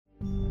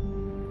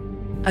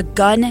a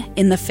gun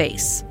in the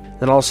face.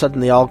 Then all of a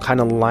sudden, they all kind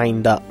of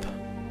lined up.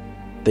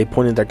 They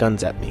pointed their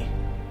guns at me.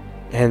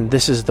 And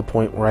this is the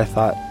point where I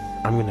thought,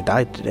 I'm going to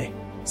die today.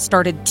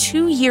 Started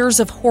 2 years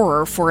of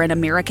horror for an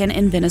American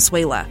in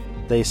Venezuela.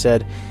 They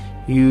said,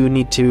 you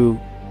need to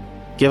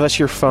give us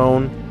your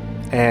phone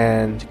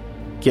and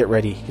get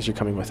ready because you're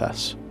coming with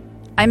us.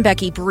 I'm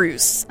Becky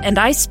Bruce, and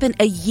I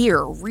spent a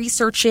year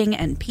researching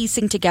and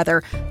piecing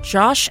together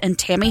Josh and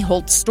Tammy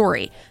Holt's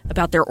story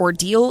about their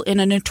ordeal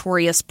in a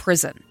notorious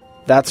prison.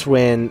 That's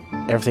when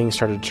everything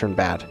started to turn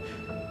bad.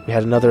 We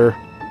had another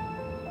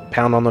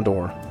pound on the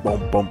door.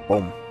 Boom, boom,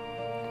 boom.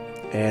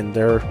 And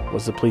there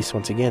was the police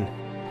once again.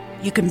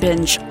 You can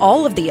binge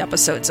all of the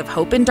episodes of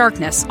Hope in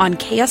Darkness on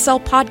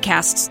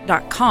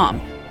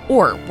KSLpodcasts.com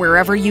or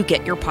wherever you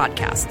get your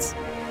podcasts.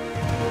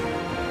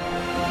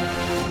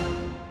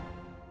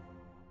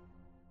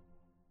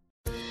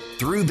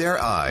 Through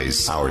Their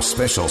Eyes, our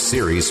special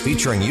series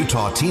featuring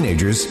Utah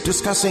teenagers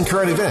discussing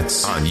current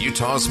events on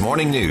Utah's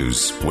Morning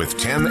News with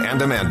Tim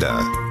and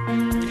Amanda.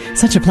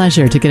 Such a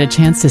pleasure to get a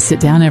chance to sit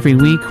down every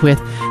week with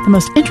the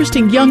most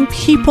interesting young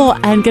people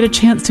and get a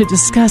chance to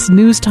discuss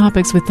news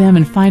topics with them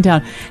and find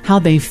out how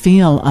they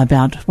feel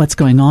about what's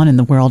going on in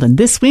the world. And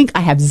this week,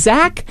 I have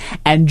Zach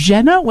and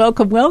Jenna.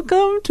 Welcome,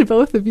 welcome to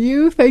both of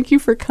you. Thank you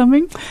for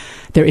coming.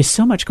 There is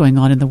so much going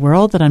on in the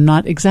world that I'm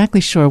not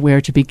exactly sure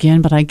where to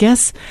begin, but I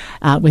guess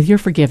with your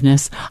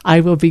forgiveness, I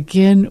will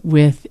begin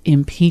with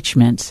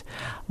impeachment,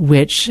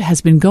 which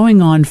has been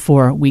going on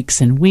for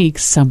weeks and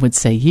weeks, some would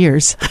say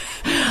years.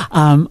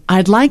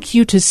 I'd like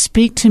you to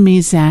speak to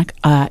me, Zach,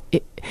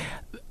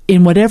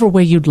 in whatever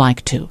way you'd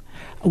like to.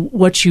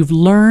 What you've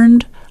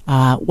learned,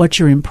 what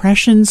your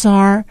impressions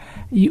are.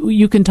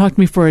 You can talk to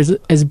me for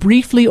as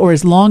briefly or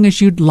as long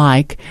as you'd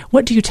like.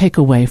 What do you take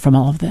away from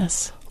all of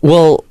this?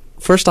 Well,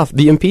 first off,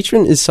 the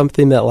impeachment is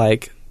something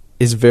that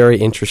is very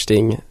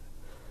interesting,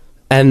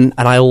 and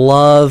I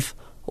love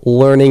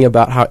learning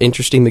about how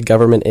interesting the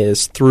government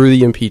is through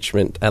the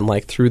impeachment and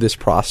through this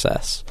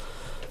process.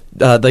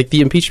 The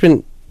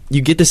impeachment,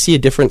 you get to see a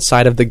different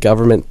side of the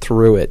government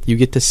through it. You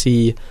get to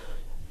see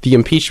the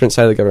impeachment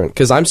side of the government.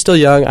 Because I'm still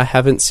young, I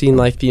haven't seen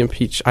I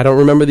don't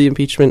remember the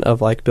impeachment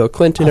of Bill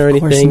Clinton or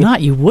anything. Of course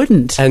not, you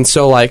wouldn't. And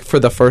so for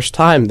the first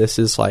time, this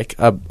is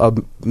a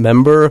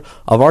member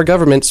of our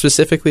government,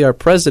 specifically our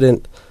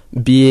president,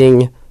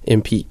 being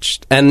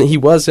impeached. And he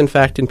was in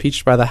fact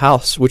impeached by the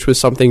House, which was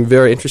something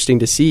very interesting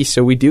to see.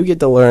 So we do get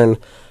to learn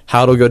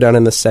how it'll go down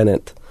in the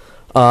Senate.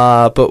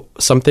 But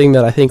something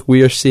that I think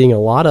we are seeing a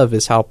lot of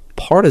is how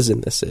partisan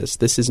this is.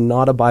 This is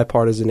not a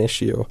bipartisan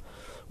issue,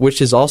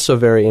 which is also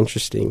very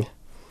interesting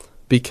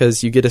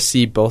because you get to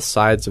see both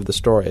sides of the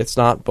story. It's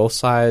not both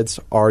sides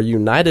are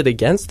united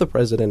against the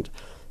president.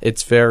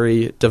 It's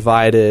very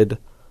divided.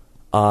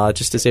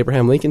 Just as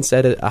Abraham Lincoln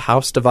said, a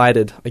house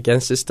divided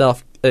against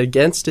itself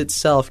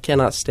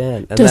cannot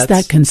stand. And does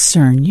that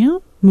concern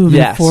you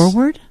moving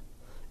forward?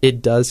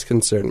 It does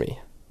concern me.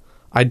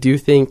 I do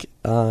think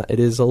it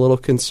is a little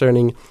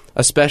concerning,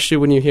 especially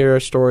when you hear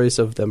stories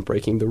of them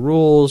breaking the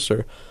rules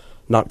or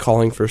not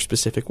calling for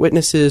specific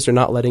witnesses or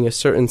not letting a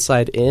certain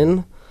side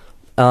in.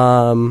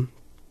 And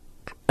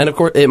of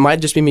course, it might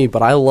just be me,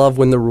 but I love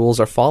when the rules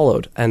are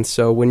followed. And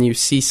so when you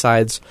see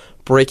sides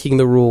breaking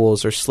the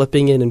rules or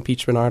slipping in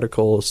impeachment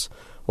articles,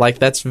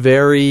 that's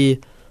very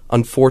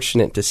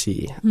unfortunate to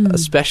see,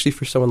 especially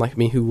for someone like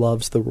me who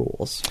loves the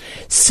rules.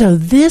 So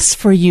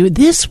this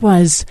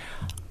was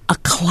a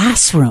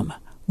classroom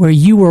where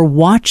you were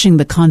watching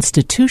the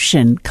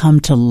Constitution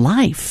come to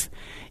life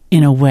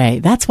in a way.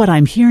 That's what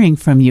I'm hearing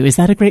from you. Is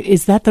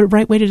that the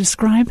right way to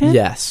describe it?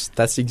 Yes,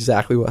 that's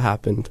exactly what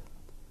happened.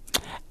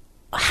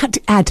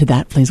 Add to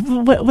that, please.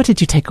 What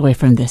did you take away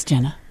from this,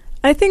 Jenna?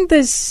 I think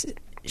this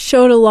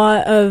showed a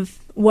lot of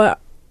what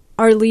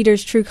our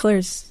leaders' true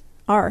colors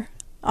are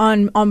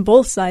on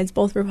both sides,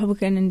 both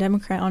Republican and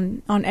Democrat,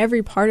 on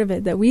every part of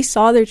it, that we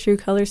saw their true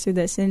colors through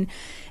this. And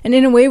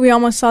in a way, we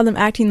almost saw them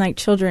acting like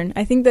children.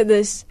 I think that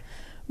this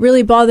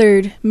really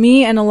bothered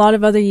me and a lot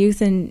of other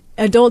youth and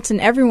adults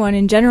and everyone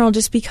in general,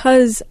 just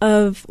because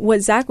of what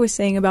Zach was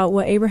saying about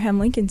what Abraham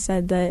Lincoln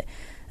said, that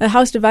a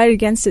house divided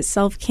against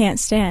itself can't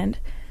stand.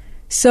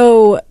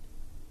 So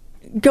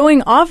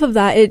going off of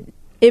that,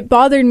 it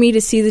bothered me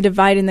to see the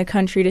divide in the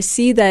country, to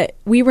see that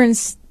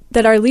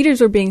that our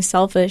leaders were being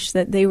selfish,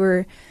 that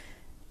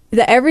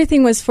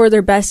everything was for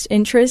their best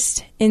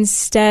interest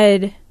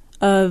instead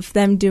of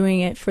them doing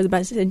it for the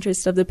best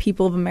interest of the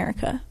people of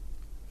America.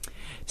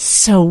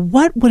 So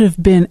what would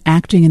have been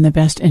acting in the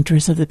best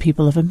interest of the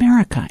people of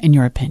America, in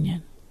your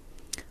opinion?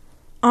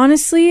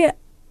 Honestly,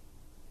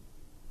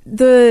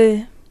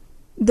 the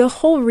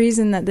whole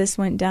reason that this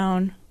went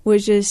down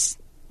was just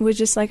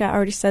like I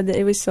already said, that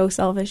it was so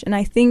selfish. And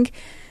I think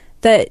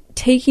that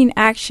taking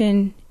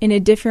action in a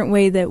different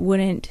way that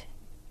wouldn't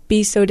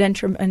be so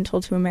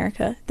detrimental to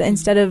America, that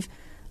instead of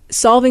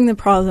solving the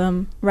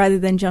problem rather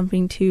than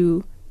jumping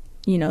to,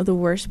 the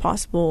worst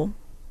possible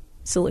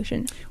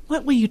solution.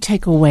 What will you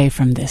take away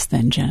from this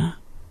then, Jenna?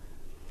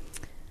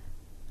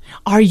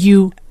 Are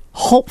you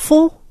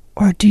hopeful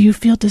or do you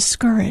feel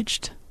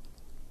discouraged?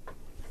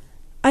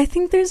 I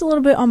think there's a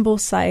little bit on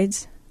both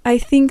sides. I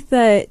think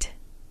that,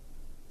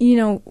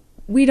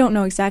 we don't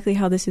know exactly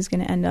how this is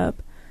going to end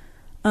up.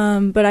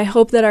 But I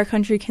hope that our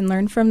country can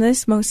learn from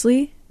this,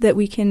 mostly, that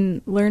we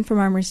can learn from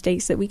our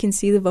mistakes, that we can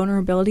see the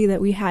vulnerability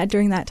that we had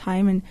during that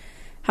time and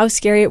how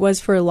scary it was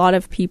for a lot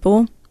of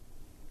people.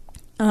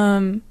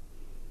 But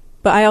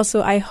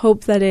I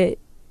hope that it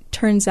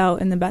turns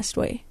out in the best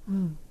way.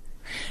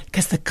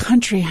 Because the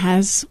country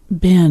has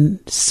been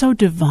so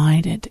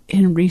divided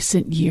in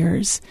recent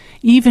years,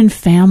 even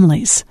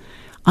families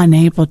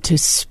unable to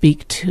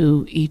speak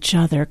to each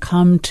other,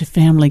 come to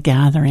family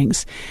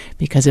gatherings,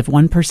 because if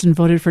one person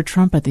voted for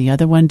Trump but the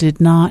other one did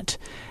not,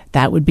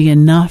 that would be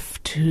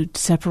enough to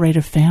separate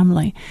a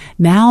family.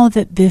 Now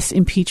that this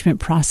impeachment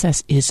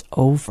process is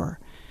over,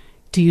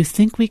 do you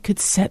think we could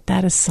set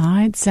that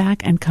aside,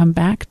 Zach, and come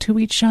back to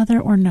each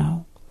other, or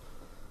no?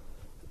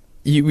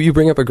 You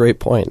bring up a great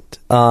point.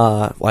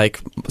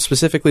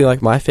 Specifically,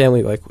 my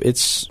family,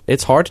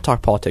 it's hard to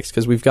talk politics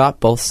because we've got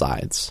both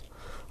sides.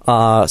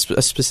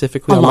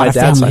 Specifically, on my dad's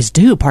side. A lot of families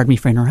do. Pardon me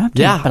for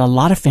interrupting. Yeah, but a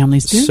lot of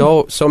families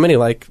do. So many.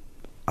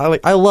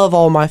 I love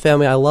all of my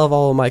family. I love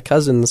all of my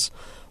cousins,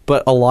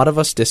 but a lot of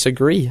us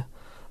disagree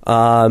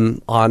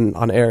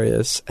on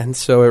areas, and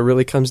so it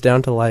really comes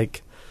down to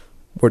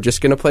we're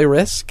just going to play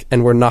Risk,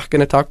 and we're not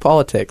going to talk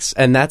politics,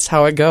 and that's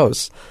how it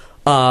goes.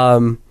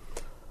 And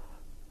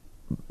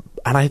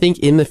I think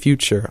in the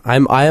future,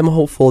 I am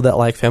hopeful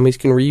that families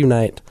can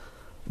reunite,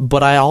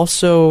 but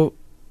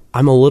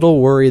I'm a little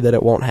worried that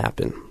it won't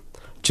happen.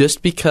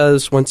 Just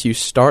because once you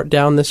start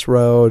down this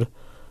road,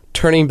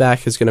 turning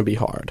back is going to be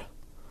hard.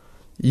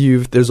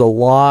 There's a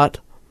lot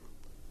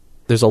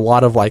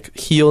of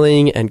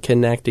healing and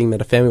connecting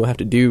that a family will have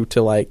to do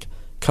to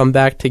come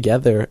back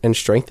together and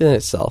strengthen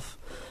itself.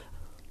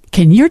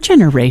 Can your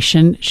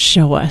generation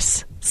show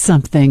us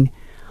something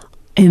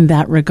in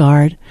that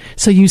regard?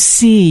 So you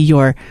see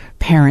your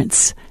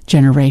parents'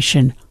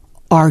 generation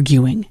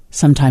arguing,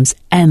 sometimes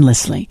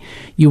endlessly.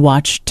 You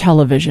watch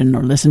television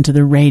or listen to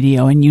the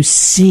radio and you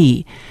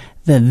see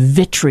the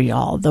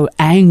vitriol, the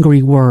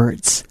angry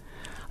words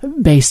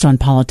based on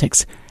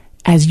politics.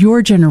 As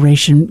your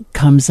generation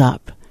comes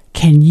up,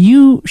 can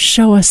you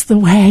show us the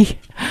way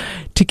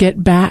to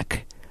get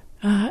back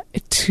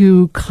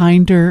to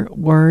kinder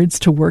words,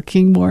 to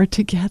working more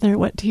together?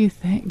 What do you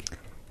think?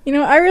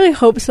 I really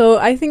hope so.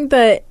 I think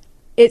that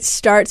it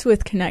starts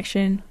with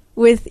connection,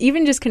 with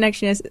even just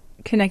connecting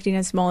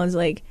as small as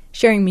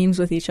sharing memes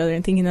with each other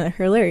and thinking that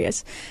they're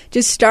hilarious.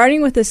 Just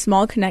starting with a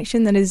small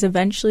connection that is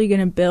eventually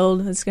going to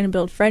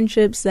build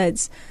friendships.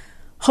 That's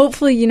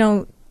hopefully,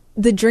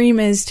 the dream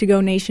is to go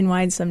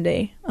nationwide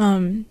someday.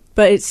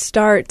 But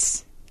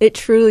it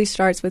truly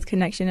starts with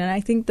connection. And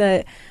I think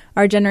that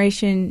our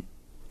generation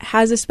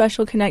has a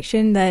special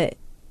connection that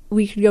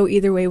we could go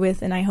either way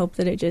with, and I hope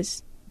that it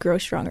just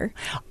grows stronger.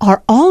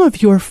 Are all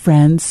of your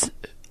friends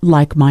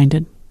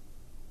like-minded?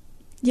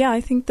 Yeah, I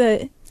think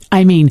that...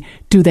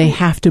 do they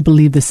have to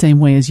believe the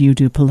same way as you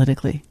do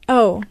politically?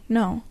 Oh,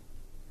 no.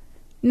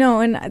 No,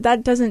 and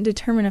that doesn't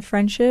determine a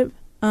friendship.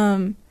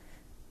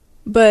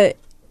 But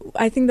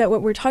I think that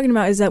what we're talking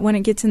about is that when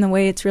it gets in the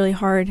way, it's really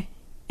hard.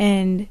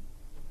 And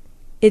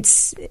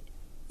it's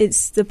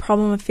the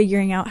problem of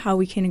figuring out how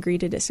we can agree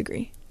to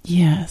disagree.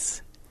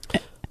 Yes.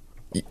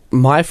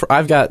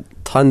 I've got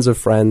tons of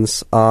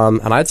friends,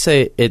 and I'd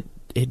say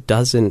it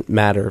doesn't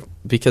matter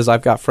because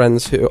I've got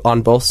friends who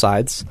on both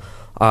sides.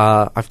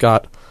 I've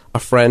got a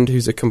friend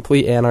who's a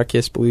complete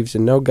anarchist, believes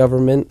in no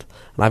government,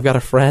 and I've got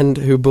a friend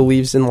who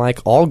believes in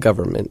all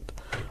government.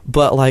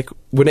 But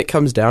when it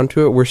comes down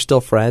to it, we're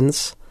still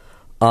friends.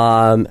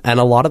 And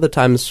a lot of the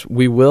times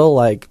we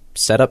will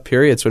set up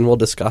periods when we'll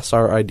discuss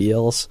our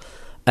ideals,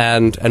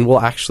 and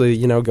we'll actually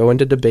go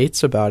into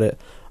debates about it.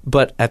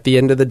 But at the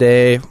end of the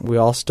day, we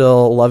all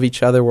still love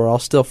each other. We're all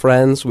still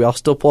friends. We all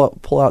still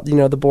pull out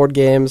the board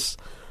games,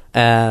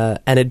 and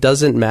it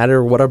doesn't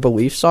matter what our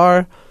beliefs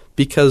are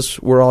because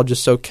we're all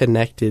just so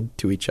connected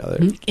to each other.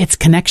 It's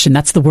connection.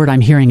 That's the word I'm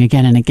hearing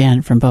again and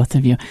again from both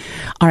of you.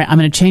 All right, I'm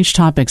going to change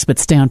topics but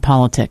stay on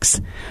politics.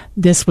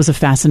 This was a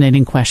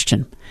fascinating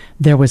question.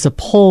 There was a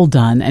poll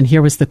done, and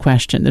here was the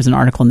question. There's an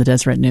article in the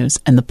Deseret News,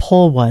 and the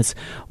poll was,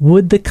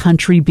 would the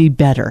country be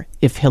better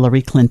if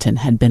Hillary Clinton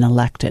had been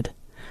elected?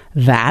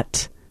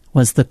 That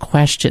was the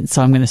question.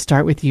 So I'm going to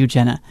start with you,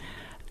 Jenna.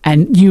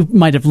 And you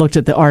might have looked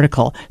at the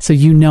article, so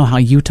you know how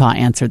Utah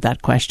answered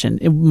that question.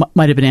 It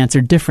might have been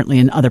answered differently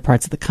in other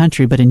parts of the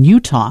country, but in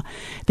Utah,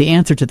 the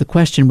answer to the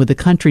question, would the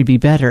country be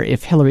better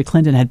if Hillary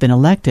Clinton had been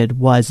elected,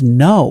 was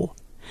no.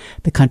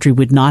 The country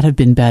would not have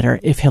been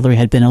better if Hillary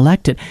had been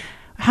elected.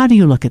 How do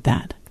you look at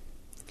that?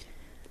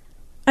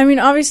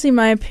 Obviously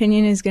my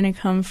opinion is going to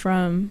come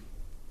from,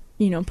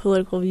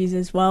 political views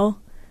as well.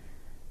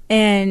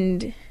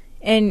 And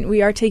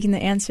we are taking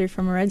the answer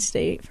from a red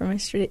state, from a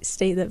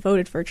state that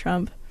voted for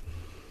Trump.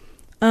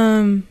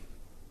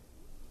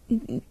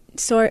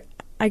 So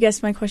I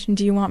guess my question,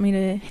 do you want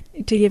me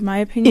to give my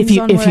opinions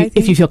on what I think?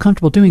 If you feel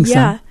comfortable doing so.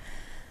 Yeah.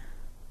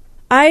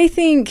 I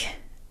think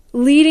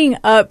leading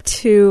up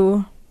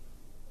to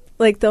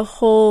like the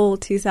whole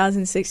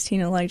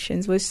 2016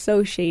 elections was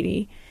so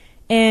shady,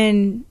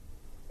 and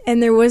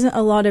there wasn't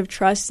a lot of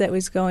trust that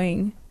was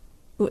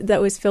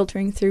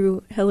filtering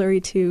through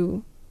Hillary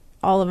to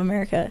all of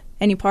America,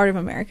 any part of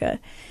America.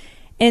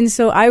 And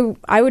so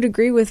I would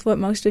agree with what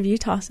most of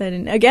Utah said.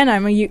 And again,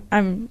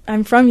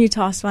 I'm from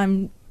Utah, so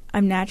I'm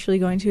naturally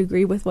going to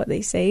agree with what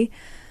they say.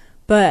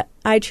 But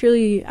I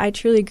truly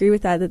agree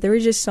with that there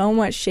was just so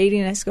much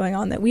shadiness going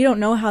on that we don't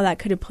know how that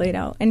could have played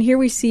out. And here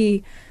we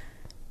see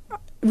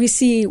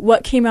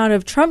what came out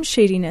of Trump's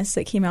shadiness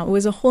that came out. It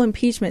was a whole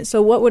impeachment.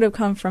 So what would have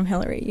come from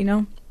Hillary, you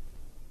know?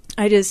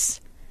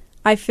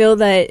 I feel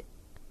that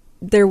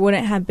there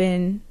wouldn't have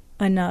been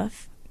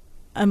enough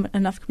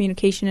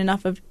communication,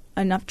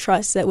 enough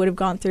trust that would have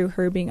gone through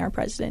her being our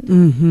president.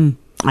 Mm-hmm.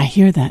 I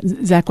hear that.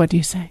 Zach, what do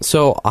you say?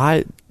 So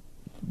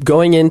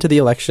going into the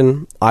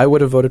election, I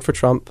would have voted for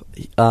Trump,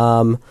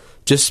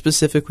 just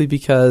specifically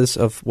because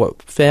of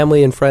what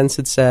family and friends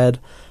had said,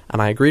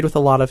 and I agreed with a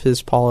lot of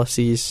his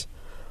policies.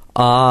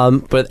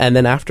 And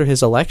then after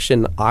his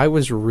election, I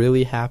was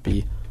really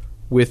happy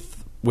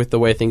with the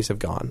way things have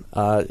gone.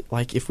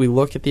 Like if we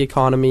look at the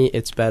economy,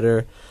 it's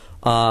better.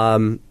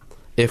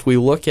 If we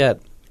look at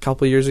a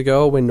couple of years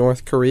ago when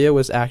North Korea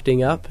was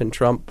acting up and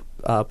Trump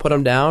put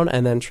them down,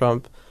 and then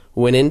Trump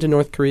went into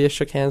North Korea,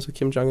 shook hands with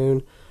Kim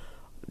Jong-un,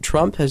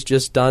 Trump has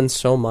just done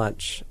so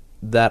much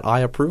that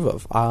I approve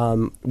of.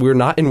 We're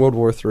not in World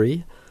War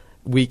III.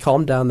 We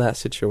calmed down that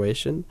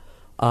situation.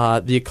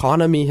 The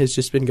economy has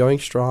just been going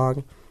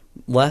strong,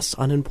 less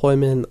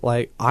unemployment.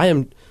 Like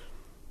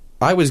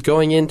I was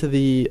going into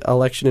the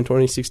election in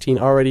 2016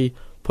 already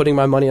putting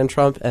my money on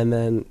Trump, and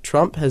then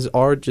Trump has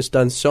already just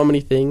done so many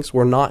things.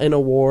 We're not in a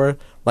war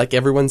like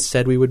everyone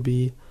said we would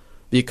be.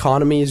 The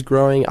economy is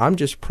growing. I'm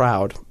just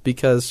proud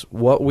because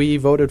what we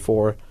voted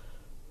for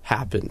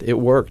happened. It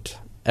worked.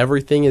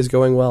 Everything is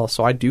going well.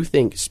 So I do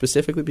think,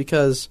 specifically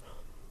because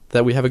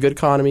that we have a good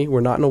economy,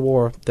 we're not in a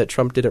war, that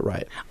Trump did it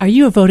right. Are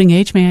you of voting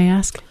age, may I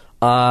ask?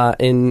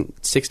 In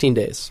 16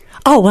 days.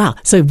 Oh, wow.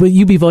 So will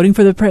you be voting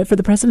for the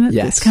president?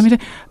 Yes. It's coming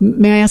to,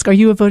 may I ask, are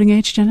you of voting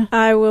age, Jenna?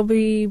 I will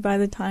be by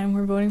the time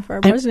we're voting for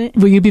our president.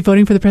 Will you be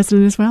voting for the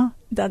president as well?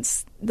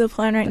 That's the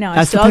plan right now.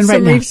 That's I still have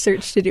some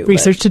research to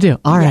do.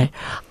 All right.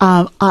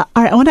 All right.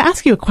 I want to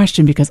ask you a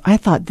question because I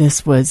thought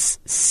this was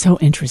so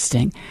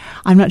interesting.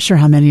 I'm not sure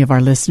how many of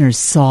our listeners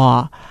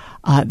saw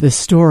the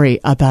story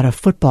about a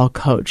football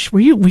coach.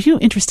 Were you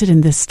interested in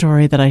this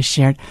story that I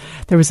shared?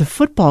 There was a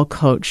football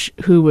coach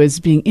who was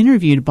being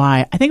interviewed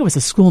by, I think it was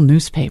a school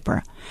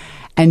newspaper,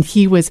 and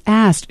he was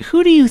asked,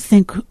 "Who do you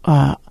think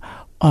a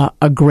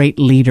great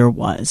leader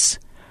was?"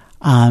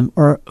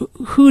 Or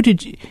who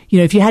did you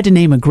know, if you had to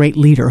name a great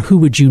leader, who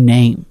would you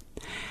name?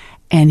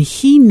 And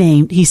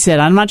he said,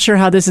 "I'm not sure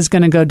how this is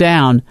going to go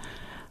down,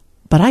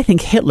 but I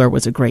think Hitler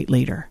was a great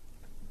leader."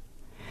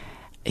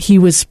 He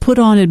was put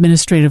on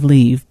administrative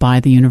leave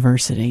by the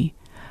university.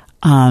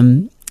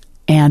 And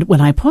when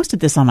I posted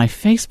this on my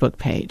Facebook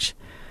page,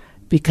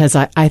 because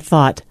I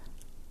thought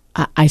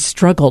I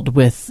struggled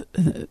with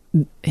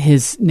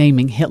his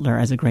naming Hitler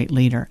as a great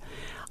leader,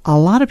 a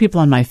lot of people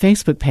on my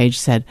Facebook page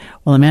said,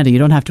 "Well, Amanda, you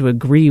don't have to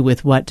agree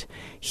with what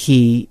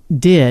he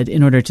did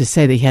in order to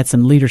say that he had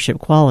some leadership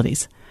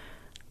qualities."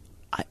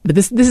 But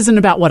this isn't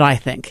about what I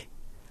think.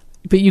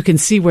 But you can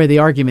see where the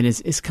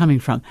argument is coming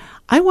from.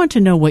 I want to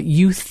know what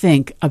you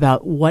think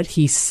about what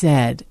he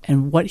said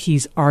and what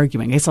he's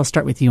arguing. I guess I'll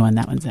start with you on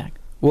that one, Zach.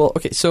 Well,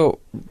 okay, so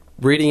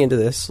reading into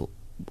this,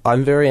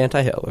 I'm very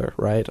anti-Hitler,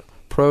 right?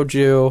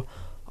 Pro-Jew,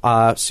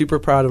 super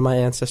proud of my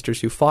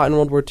ancestors who fought in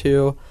World War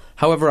II.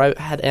 However, I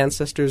had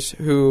ancestors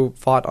who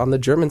fought on the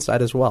German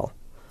side as well.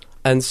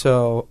 And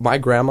so my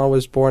grandma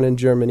was born in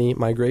Germany.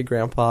 My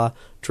great-grandpa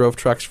drove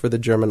trucks for the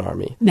German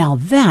army. Now,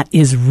 that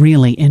is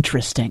really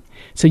interesting.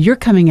 So you're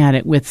coming at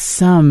it with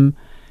some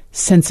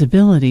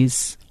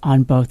sensibilities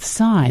on both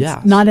sides.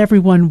 Yes. Not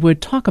everyone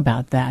would talk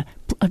about that.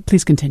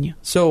 Please continue.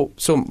 So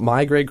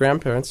my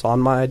great-grandparents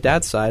on my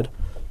dad's side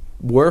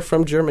were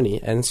from Germany,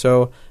 and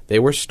so they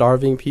were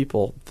starving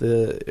people.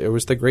 It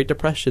was the Great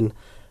Depression,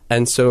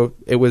 and so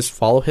it was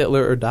follow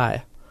Hitler or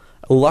die.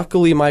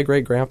 Luckily, my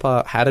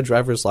great-grandpa had a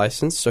driver's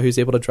license, so he was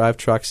able to drive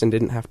trucks and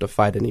didn't have to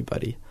fight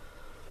anybody.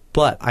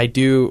 But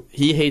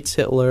he hates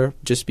Hitler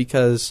just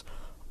because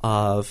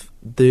of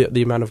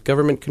the amount of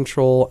government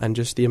control and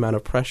just the amount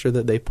of pressure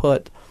that they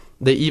put.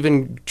 They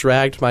even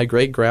dragged my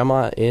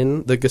great-grandma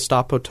in. The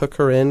Gestapo took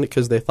her in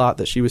because they thought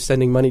that she was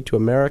sending money to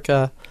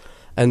America.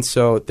 And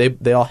so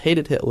they all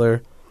hated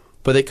Hitler,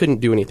 but they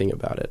couldn't do anything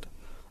about it.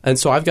 And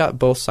so I've got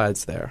both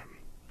sides there.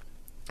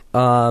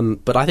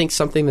 But I think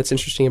something that's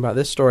interesting about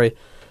this story,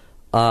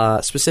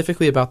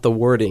 specifically about the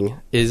wording,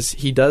 is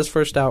he does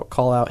first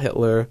call out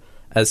Hitler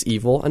as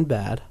evil and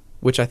bad,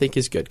 which I think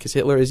is good, because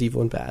Hitler is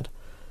evil and bad.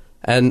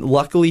 And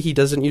luckily he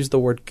doesn't use the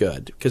word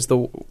good, because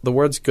the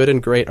words good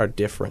and great are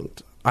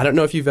different. I don't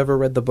know if you've ever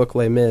read the book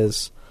Les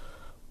Mis,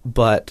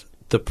 but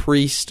the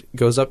priest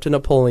goes up to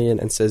Napoleon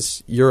and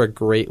says, "You're a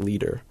great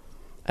leader."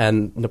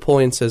 And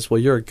Napoleon says, "Well,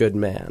 you're a good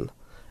man."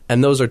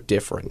 And those are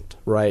different,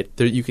 right?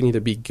 You can either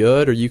be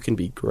good or you can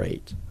be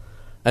great.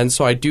 And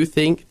so I do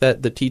think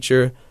that the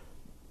teacher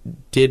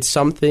did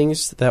some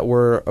things that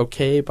were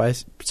okay by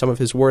some of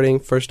his wording,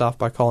 first off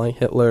by calling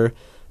Hitler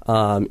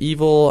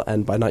evil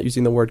and by not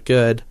using the word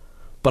good.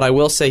 But I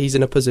will say he's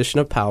in a position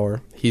of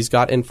power. He's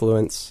got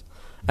influence,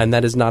 and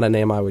that is not a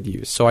name I would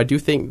use. So I do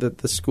think that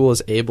the school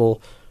is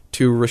able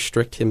to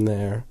restrict him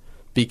there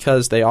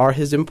because they are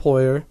his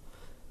employer.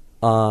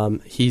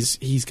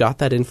 He's got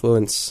that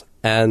influence,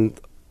 and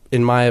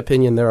in my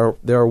opinion, there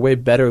are way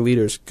better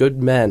leaders,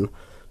 good men,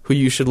 who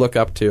you should look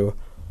up to.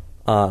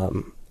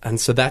 And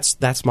so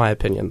that's my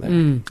opinion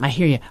there. I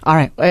hear you. All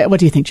right. What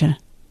do you think, Jenna?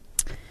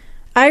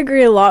 I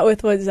agree a lot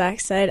with what Zach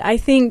said. I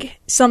think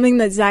something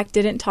that Zach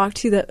didn't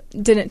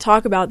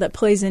talk about that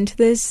plays into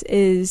this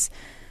is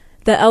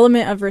the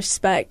element of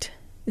respect.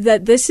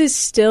 That this is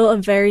still a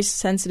very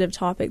sensitive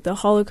topic. The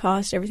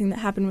Holocaust, everything that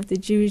happened with the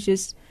Jews,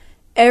 just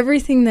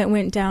everything that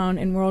went down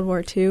in World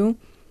War II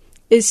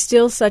is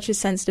still such a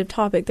sensitive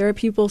topic. There are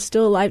people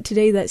still alive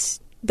today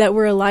that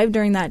were alive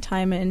during that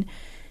time, and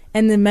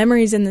the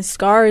memories and the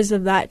scars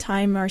of that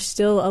time are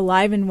still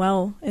alive and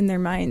well in their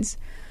minds.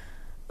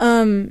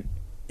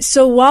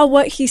 So while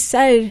what he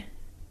said,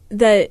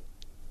 that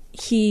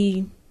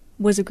he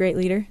was a great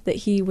leader, that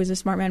he was a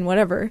smart man,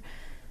 whatever,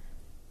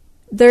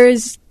 there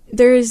is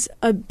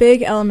a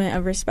big element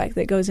of respect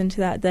that goes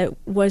into that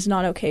was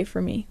not okay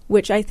for me,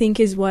 which I think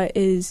is what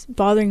is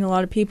bothering a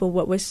lot of people.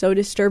 What was so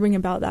disturbing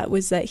about that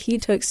was that he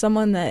took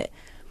someone that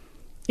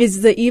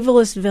is the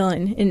evilest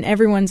villain in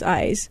everyone's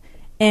eyes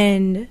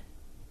and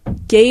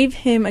gave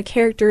him a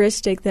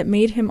characteristic that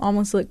made him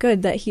almost look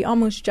good, that he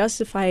almost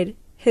justified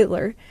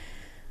Hitler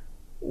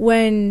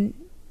when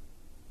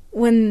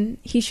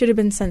he should have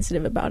been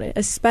sensitive about it,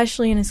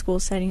 especially in a school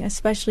setting,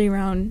 especially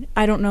around,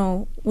 I don't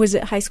know, was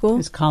it high school? It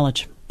was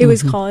college. It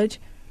was college.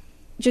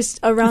 Just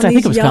around I these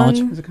think it was young...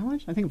 college. Was it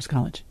college? I think it was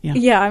college, yeah.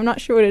 Yeah, I'm not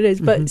sure what it is,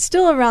 but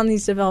still around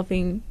these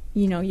developing,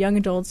 young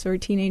adults or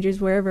teenagers,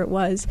 wherever it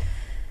was,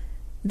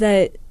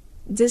 that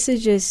this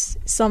is just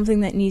something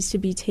that needs to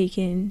be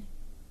taken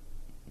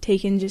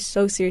just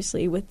so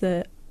seriously with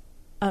the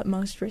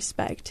utmost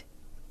respect.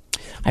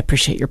 I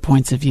appreciate your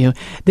points of view.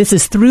 This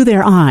is Through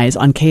Their Eyes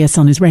on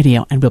KSL News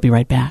Radio, and we'll be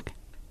right back.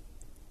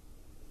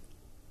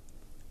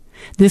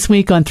 This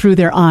week on Through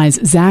Their Eyes,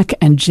 Zach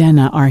and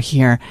Jenna are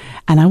here,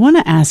 and I want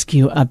to ask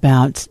you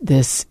about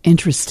this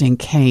interesting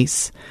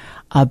case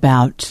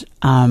about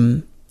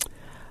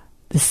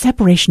the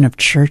separation of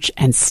church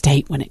and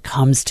state when it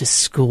comes to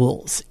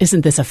schools.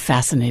 Isn't this a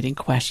fascinating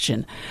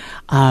question?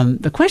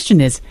 The question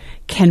is,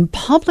 can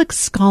public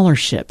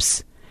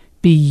scholarships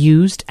be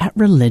used at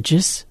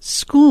religious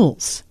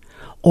schools?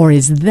 Or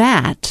is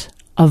that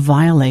a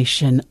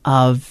violation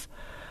of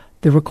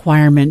the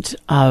requirement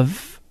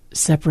of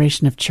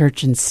separation of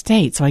church and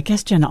state? So I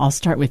guess, Jenna, I'll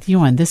start with you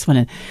on this one.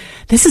 And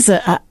this is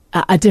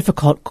a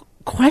difficult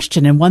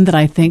question, and one that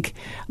I think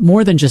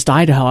more than just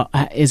Idaho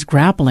is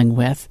grappling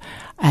with.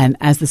 And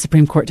as the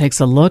Supreme Court takes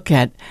a look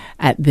at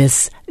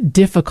this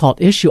difficult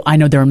issue, I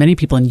know there are many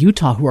people in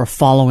Utah who are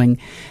following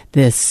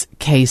this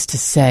case to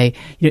say,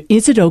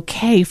 is it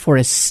okay for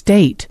a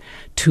state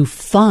to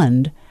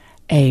fund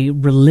a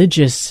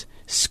religious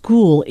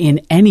school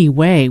in any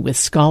way with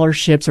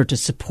scholarships or to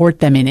support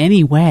them in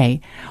any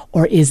way?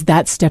 Or is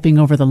that stepping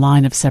over the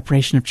line of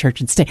separation of church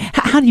and state?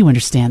 How do you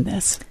understand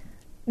this?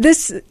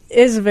 This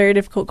is a very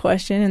difficult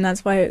question, and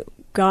that's why it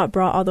got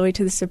brought all the way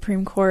to the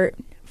Supreme Court.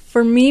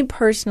 For me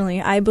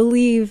personally, I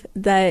believe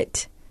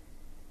that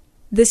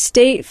the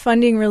state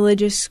funding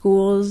religious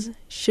schools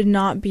should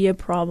not be a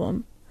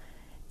problem.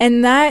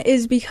 And that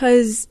is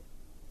because,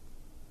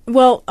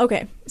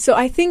 so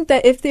I think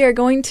that if they are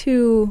going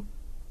to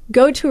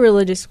go to a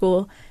religious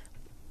school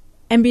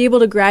and be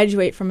able to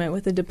graduate from it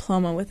with a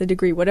diploma, with a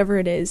degree, whatever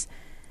it is,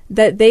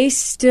 that they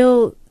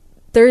still,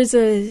 there's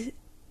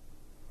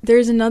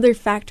another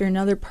factor,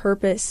 another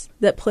purpose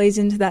that plays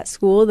into that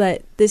school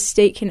that this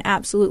state can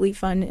absolutely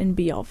fund and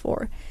be all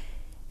for.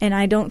 And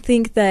I don't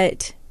think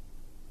that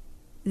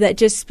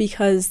just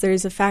because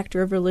there's a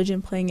factor of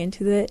religion playing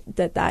into it,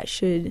 that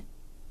should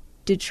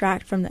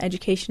detract from the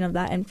education of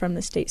that and from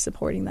the state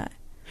supporting that.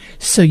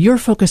 So you're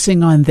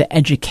focusing on the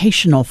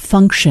educational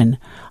function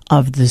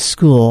of the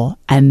school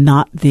and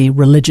not the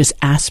religious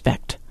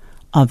aspect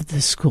of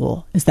the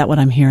school. Is that what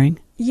I'm hearing?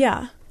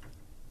 Yeah.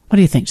 What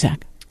do you think,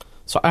 Zach?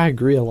 So I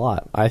agree a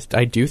lot.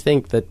 I do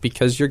think that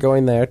because you're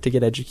going there to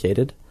get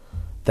educated,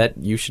 that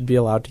you should be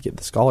allowed to get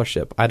the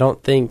scholarship. I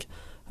don't think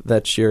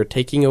that you're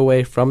taking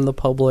away from the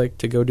public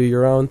to go do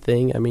your own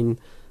thing. I mean,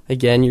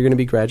 again, you're going to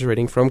be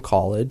graduating from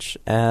college,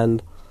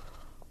 and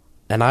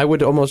I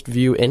would almost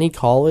view any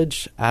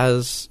college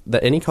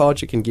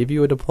that can give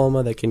you a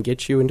diploma that can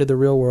get you into the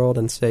real world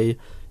and say,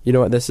 you know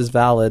what, this is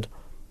valid,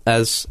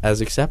 as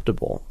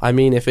acceptable. I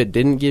mean, if it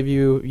didn't give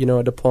you,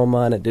 a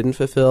diploma and it didn't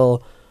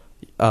fulfill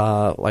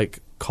like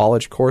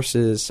college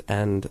courses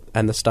and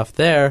the stuff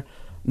there,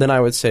 then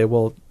I would say,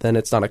 well, then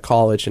it's not a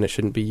college and it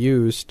shouldn't be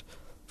used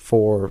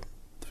for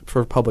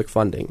public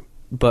funding.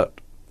 But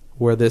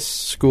where this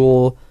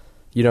school,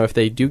 if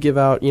they do give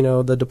out,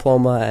 the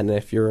diploma, and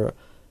if you're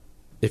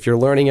if you're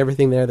learning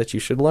everything there that you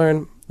should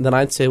learn, then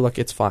I'd say, look,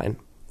 it's fine.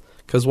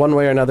 Because one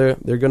way or another,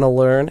 they're going to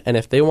learn, and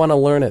if they want to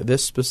learn at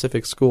this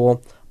specific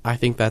school, I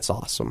think that's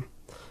awesome.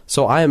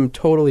 So I am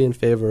totally in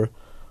favor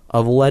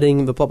of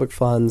letting the public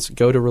funds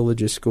go to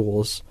religious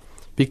schools,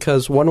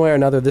 because one way or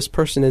another, this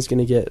person is going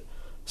to get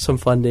some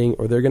funding,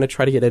 or they're going to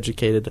try to get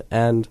educated,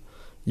 and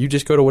you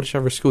just go to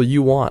whichever school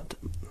you want.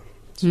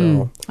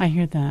 So I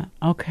hear that.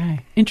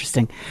 Okay.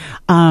 Interesting.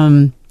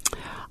 All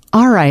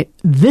right.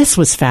 This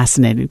was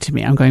fascinating to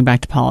me. I'm going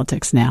back to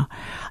politics now.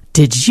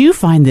 Did you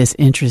find this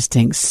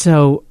interesting?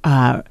 So,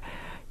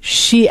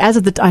 she, as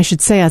of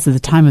the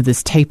time of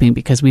this taping,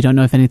 because we don't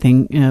know if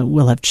anything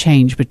will have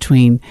changed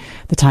between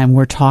the time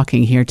we're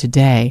talking here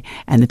today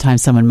and the time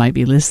someone might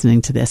be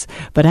listening to this.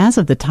 But as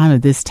of the time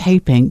of this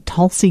taping,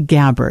 Tulsi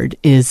Gabbard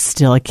is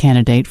still a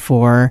candidate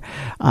for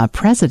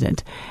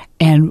president.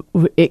 And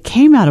it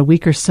came out a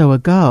week or so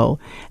ago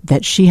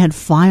that she had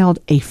filed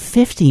a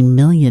 $50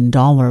 million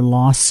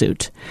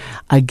lawsuit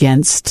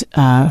against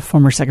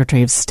former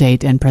Secretary of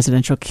State and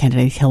presidential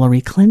candidate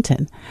Hillary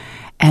Clinton.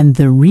 And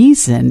the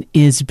reason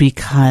is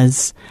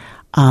because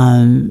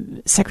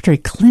Secretary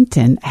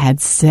Clinton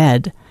had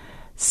said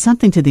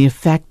something to the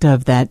effect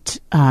of that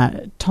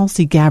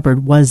Tulsi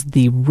Gabbard was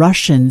the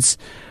Russians'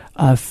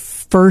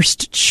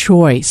 first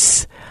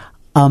choice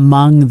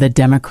among the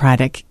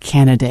Democratic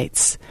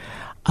candidates.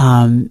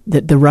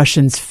 That the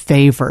Russians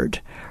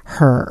favored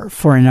her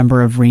for a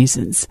number of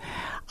reasons.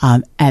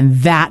 And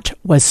that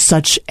was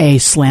such a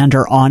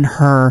slander on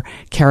her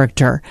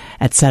character,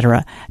 et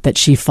cetera, that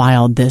she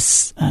filed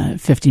this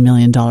 $50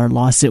 million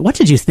lawsuit. What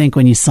did you think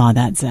when you saw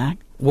that, Zach?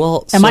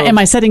 Well, am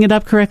I setting it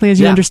up correctly as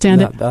you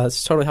understand it?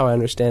 That's totally how I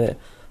understand it.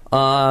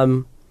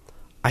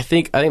 I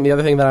think the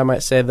other thing that I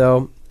might say,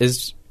 though,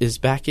 is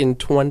back in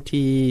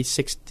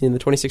 2016, the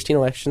 2016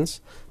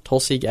 elections,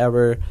 Tulsi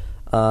Gabbard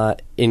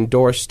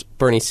endorsed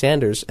Bernie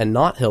Sanders and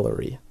not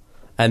Hillary.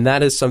 And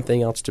that is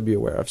something else to be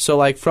aware of. So,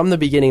 like, from the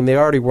beginning, they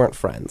already weren't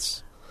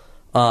friends.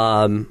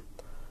 And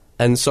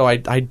so I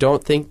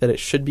don't think that it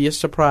should be a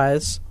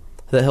surprise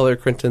that Hillary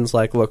Clinton's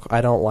like, look,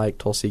 I don't like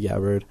Tulsi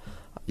Gabbard.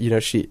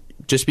 She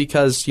just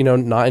because,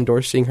 not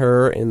endorsing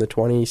her in the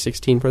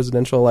 2016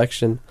 presidential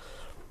election,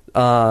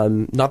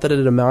 not that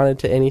it amounted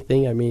to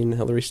anything. I mean,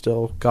 Hillary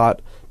still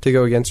got to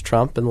go against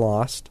Trump and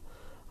lost.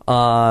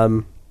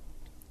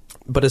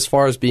 But as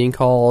far as being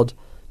called,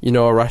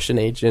 a Russian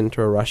agent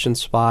or a Russian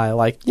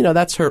spy,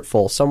 that's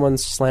hurtful.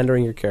 Someone's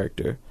slandering your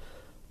character.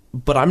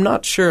 But I'm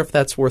not sure if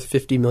that's worth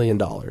 $50 million.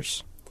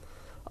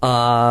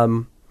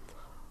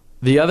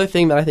 The other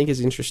thing that I think is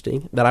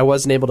interesting that I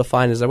wasn't able to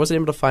find is I wasn't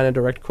able to find a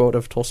direct quote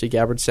of Tulsi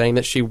Gabbard saying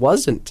that she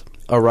wasn't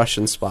a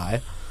Russian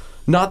spy.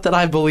 Not that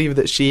I believe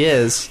that she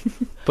is,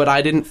 but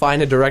I didn't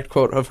find a direct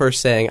quote of her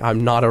saying,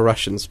 I'm not a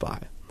Russian spy.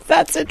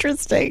 That's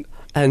interesting.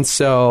 And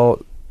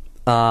so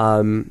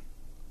I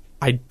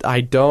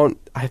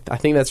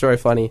think that's very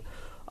funny,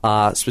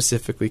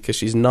 specifically because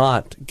she's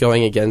not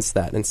going against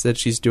that. Instead,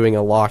 she's doing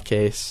a law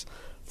case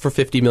for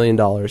 $50 million.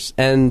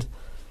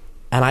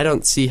 And I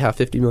don't see how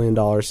 $50 million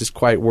is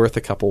quite worth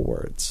a couple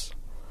words.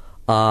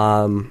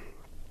 But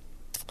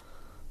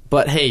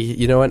hey,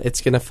 you know what?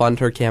 It's going to fund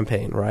her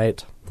campaign,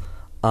 right?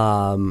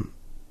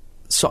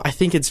 So I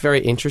think it's very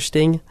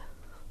interesting.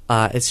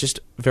 It's just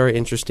very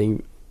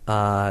interesting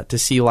to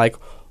see,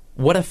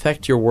 what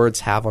effect your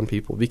words have on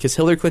people, because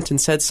Hillary Clinton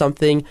said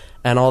something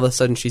and all of a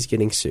sudden she's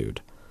getting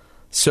sued.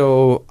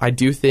 So I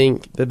do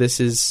think that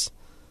this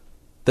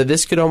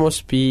could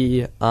almost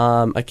be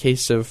a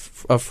case of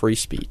free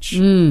speech.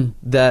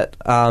 That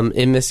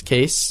in this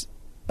case,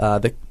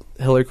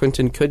 Hillary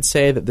Clinton could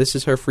say that this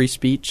is her free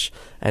speech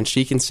and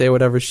she can say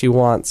whatever she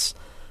wants.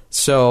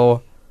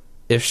 So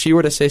if she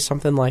were to say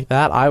something like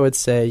that, I would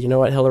say, you know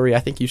what, Hillary, I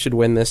think you should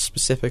win this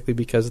specifically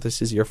because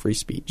this is your free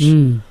speech.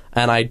 And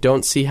I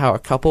don't see how a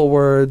couple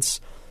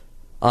words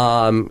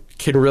can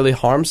really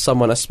harm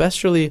someone,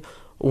 especially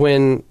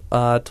when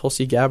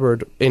Tulsi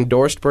Gabbard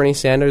endorsed Bernie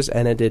Sanders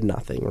and it did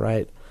nothing,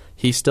 right?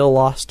 He still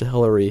lost to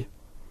Hillary.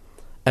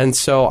 And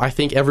so I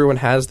think everyone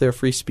has their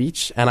free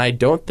speech, and I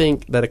don't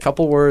think that a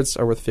couple words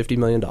are worth $50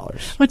 million.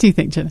 What do you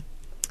think, Jenna?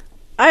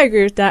 I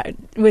agree with that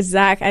with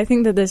Zach. I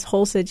think that this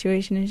whole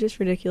situation is just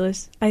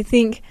ridiculous. I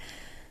think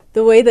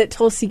the way that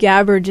Tulsi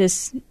Gabbard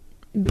just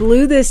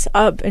blew this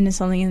up into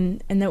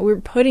something and that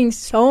we're putting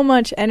so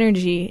much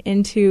energy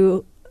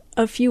into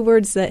a few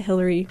words that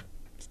Hillary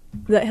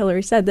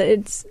said, that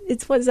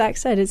it's what Zach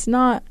said. It's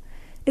not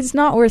worth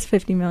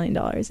 $50 million.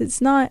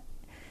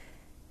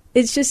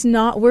 It's just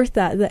not worth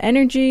that. The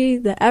energy,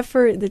 the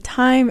effort, the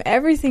time,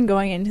 everything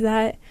going into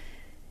that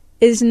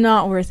is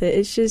not worth it.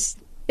 It's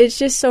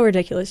just so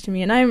ridiculous to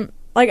me. And I'm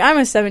a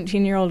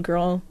 17-year-old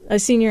girl, a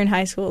senior in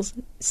high school,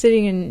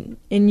 sitting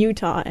in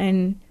Utah,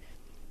 and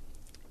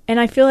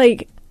I feel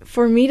like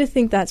for me to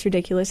think that's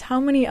ridiculous, how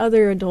many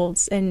other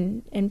adults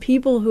and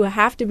people who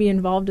have to be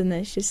involved in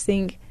this just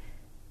think,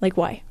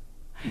 why?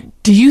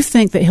 Do you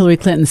think that Hillary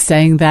Clinton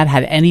saying that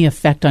had any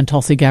effect on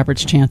Tulsi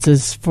Gabbard's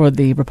chances for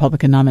the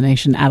Republican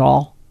nomination at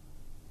all?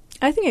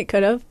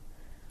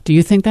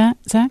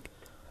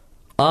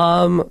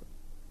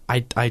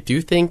 I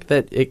do think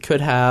that it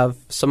could have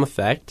some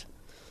effect,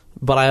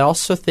 but I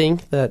also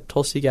think that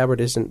Tulsi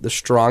Gabbard isn't the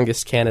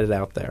strongest candidate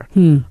out there.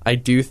 I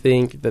do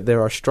think that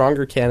there are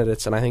stronger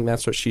candidates, and I think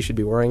that's what she should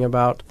be worrying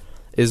about,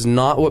 is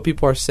not what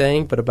people are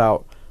saying, but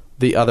about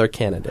the other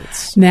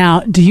candidates.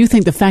 Now, do you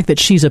think the fact that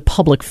she's a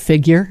public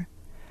figure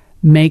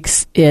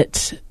makes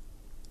it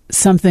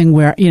something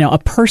where, a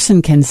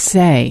person can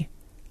say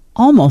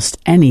almost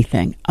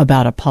anything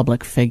about a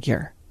public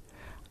figure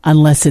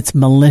unless it's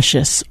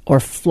malicious or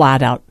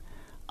flat out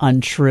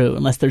untrue,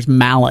 unless there's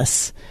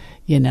malice,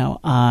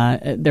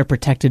 they're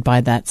protected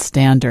by that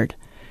standard.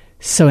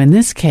 So in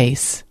this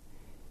case,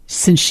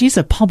 since she's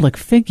a public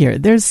figure,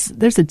 there's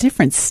a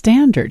different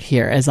standard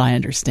here, as I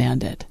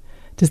understand it.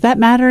 Does that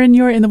matter in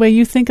the way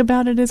you think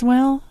about it as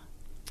well?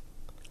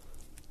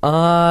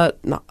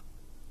 No,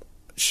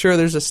 sure,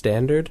 there's a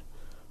standard,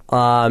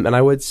 and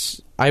I would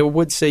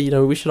say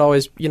we should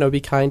always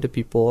be kind to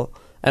people,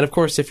 and of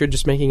course, if you're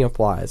just making up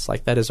lies,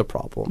 like that is a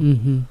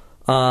problem.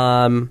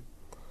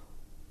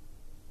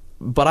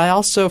 But I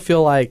also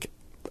feel like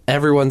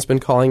everyone's been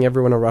calling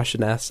everyone a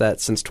Russian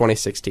asset since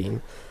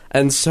 2016.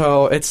 And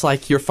so it's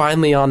like you're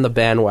finally on the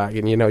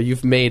bandwagon,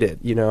 you've made it,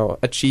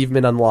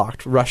 achievement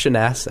unlocked, Russian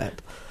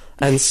asset.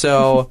 And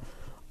so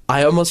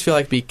I almost feel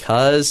like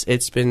because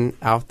it's been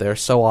out there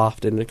so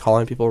often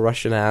calling people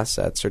Russian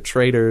assets or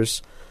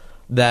traitors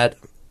that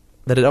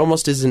it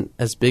almost isn't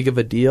as big of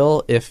a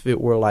deal if it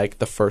were like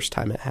the first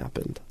time it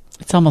happened.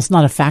 It's almost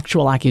not a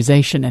factual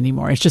accusation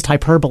anymore. It's just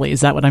hyperbole.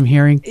 Is that what I'm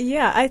hearing?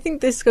 Yeah, I think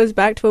this goes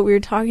back to what we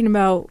were talking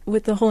about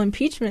with the whole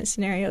impeachment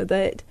scenario,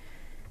 that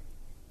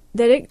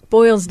it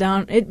boils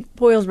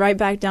right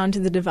back down to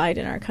the divide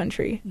in our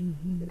country.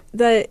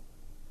 That,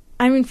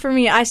 for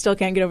me, I still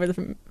can't get over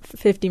the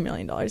 $50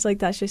 million. Like,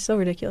 that's just so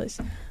ridiculous.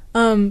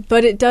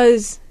 But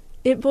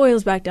it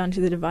boils back down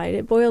to the divide.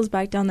 It boils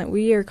back down that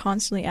we are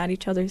constantly at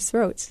each other's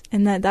throats,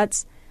 and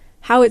that's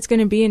how it's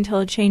going to be until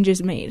a change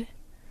is made.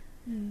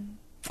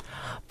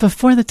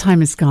 Before the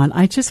time is gone,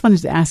 I just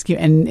wanted to ask you,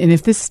 and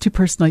if this is too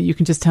personal, you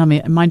can just tell me,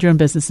 mind your own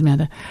business,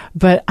 Amanda,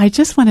 but I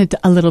just wanted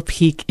a little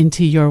peek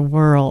into your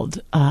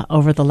world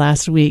over the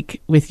last week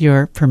with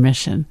your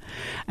permission.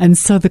 And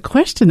so the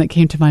question that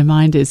came to my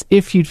mind is,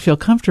 if you'd feel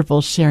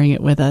comfortable sharing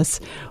it with us,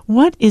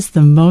 what is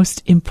the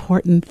most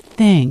important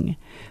thing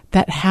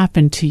that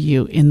happened to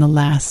you in the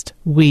last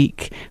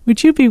week?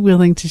 Would you be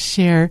willing to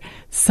share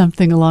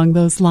something along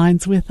those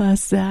lines with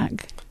us,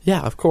 Zach?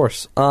 Yeah, of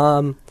course.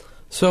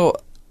 So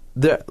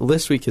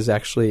this week is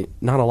actually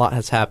not a lot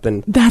has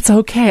happened. That's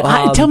okay.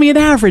 Tell me an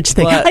average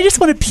thing. I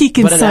just want to peek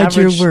inside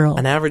your world.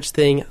 An average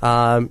thing.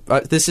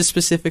 This is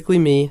specifically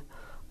me.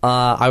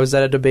 I was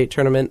at a debate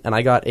tournament and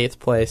I got 8th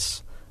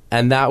place,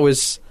 and I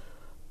was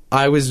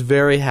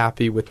very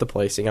happy with the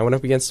placing. I went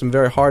up against some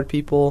very hard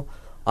people.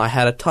 I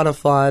had a ton of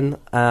fun.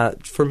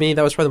 For me,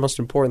 that was probably the most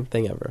important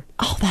thing ever.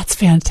 Oh, that's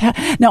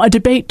fantastic. Now, a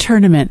debate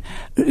tournament,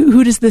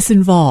 who does this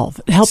involve?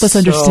 Help us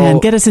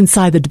understand. Get us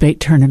inside the debate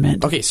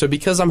tournament. Okay, so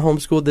because I'm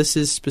homeschooled, this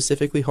is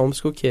specifically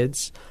homeschool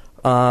kids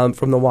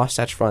from the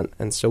Wasatch Front.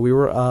 And so we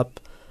were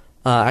up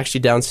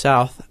actually down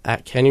south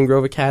at Canyon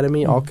Grove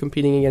Academy, all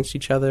competing against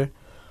each other.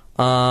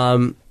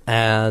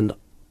 And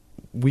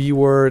we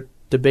were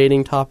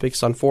debating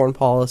topics on foreign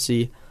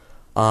policy.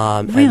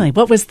 Really?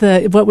 What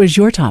was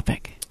your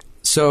topic?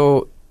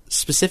 So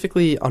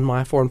specifically on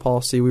my foreign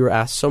policy, we were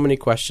asked so many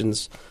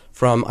questions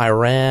from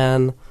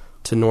Iran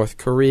to North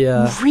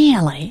Korea.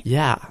 Really?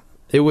 Yeah.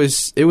 It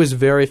was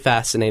very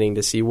fascinating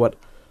to see what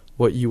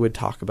you would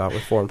talk about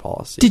with foreign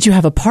policy. Did you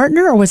have a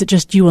partner, or was it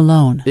just you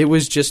alone? It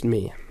was just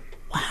me.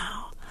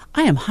 Wow.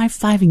 I am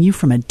high-fiving you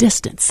from a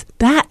distance.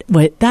 That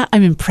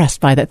I'm impressed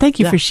by that. Thank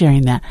you for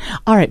sharing that.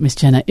 All right, Miss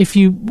Jenna,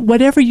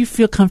 whatever you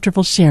feel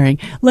comfortable sharing,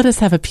 let us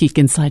have a peek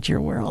inside your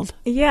world.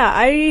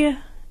 Yeah,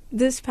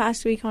 this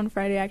past week on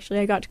Friday, actually,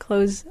 I got to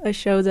close a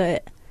show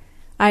that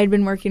I had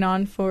been working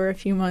on for a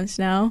few months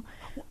now.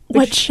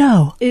 What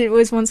show? It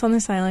was Once on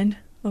This Island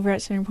over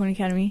at Center Point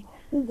Academy.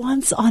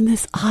 Once on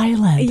This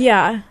Island?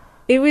 Yeah.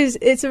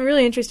 It's a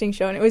really interesting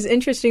show, and it was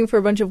interesting for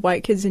a bunch of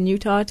white kids in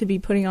Utah to be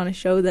putting on a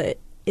show that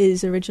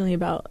is originally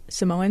about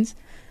Samoans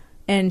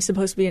and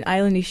supposed to be an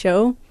islandy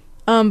show.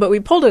 But we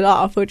pulled it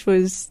off, which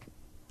was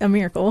a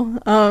miracle.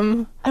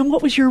 And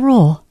what was your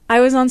role?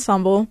 I was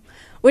ensemble,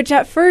 which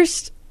at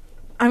first,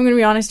 I'm going to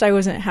be honest, I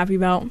wasn't happy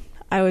about.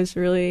 I was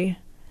really,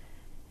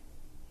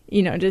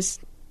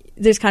 just,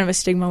 there's kind of a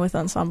stigma with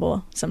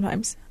ensemble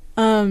sometimes.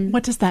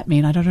 What does that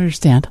mean? I don't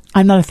understand.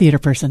 I'm not a theater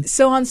person.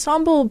 So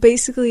ensemble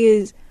basically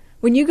is,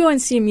 when you go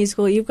and see a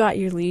musical, you've got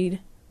your lead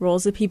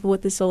roles, the people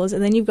with the solos,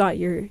 and then you've got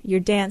your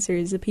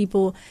dancers, the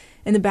people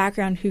in the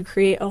background who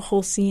create a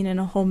whole scene and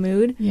a whole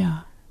mood.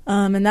 Yeah.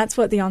 And that's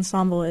what the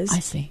ensemble is.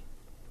 I see.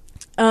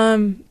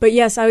 But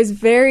yes, I was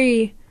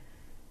very...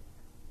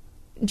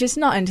 just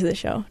not into the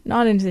show,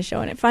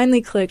 and it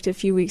finally clicked a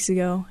few weeks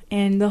ago,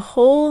 and the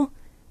whole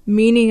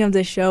meaning of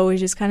the show is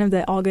just kind of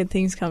that all good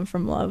things come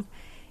from love.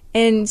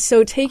 And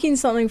so taking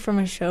something from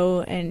a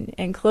show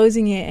and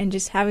closing it and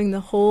just having the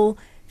whole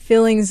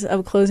feelings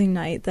of closing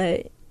night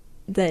that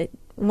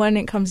when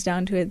it comes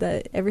down to it,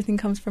 that everything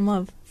comes from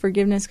love.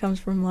 Forgiveness comes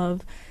from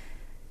love.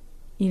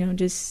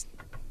 Just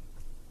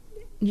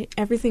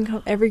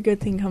every good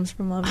thing comes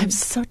from love. I'm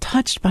so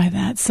touched by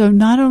that. So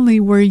not only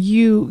were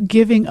you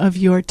giving of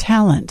your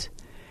talent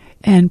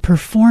and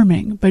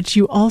performing, but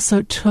you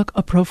also took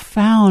a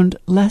profound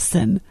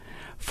lesson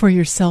for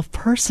yourself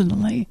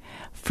personally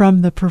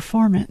from the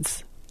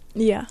performance.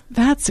 Yeah.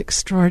 That's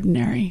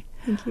extraordinary.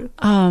 Thank you.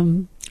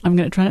 I'm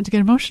going to try not to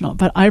get emotional,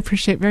 but I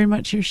appreciate very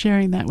much you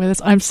sharing that with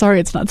us. I'm sorry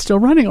it's not still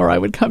running, or I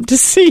would come to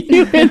see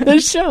you in the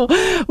show.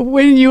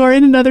 When you are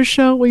in another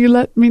show, will you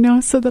let me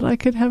know so that I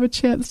could have a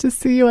chance to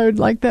see you? I would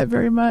like that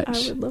very much.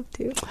 I would love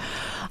to.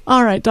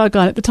 All right,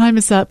 doggone it. The time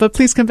is up, but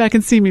please come back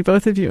and see me,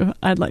 both of you.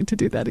 I'd like to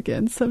do that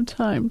again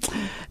sometime.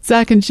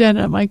 Zach and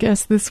Jenna, my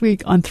guests this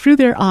week on Through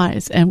Their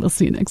Eyes, and we'll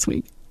see you next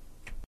week.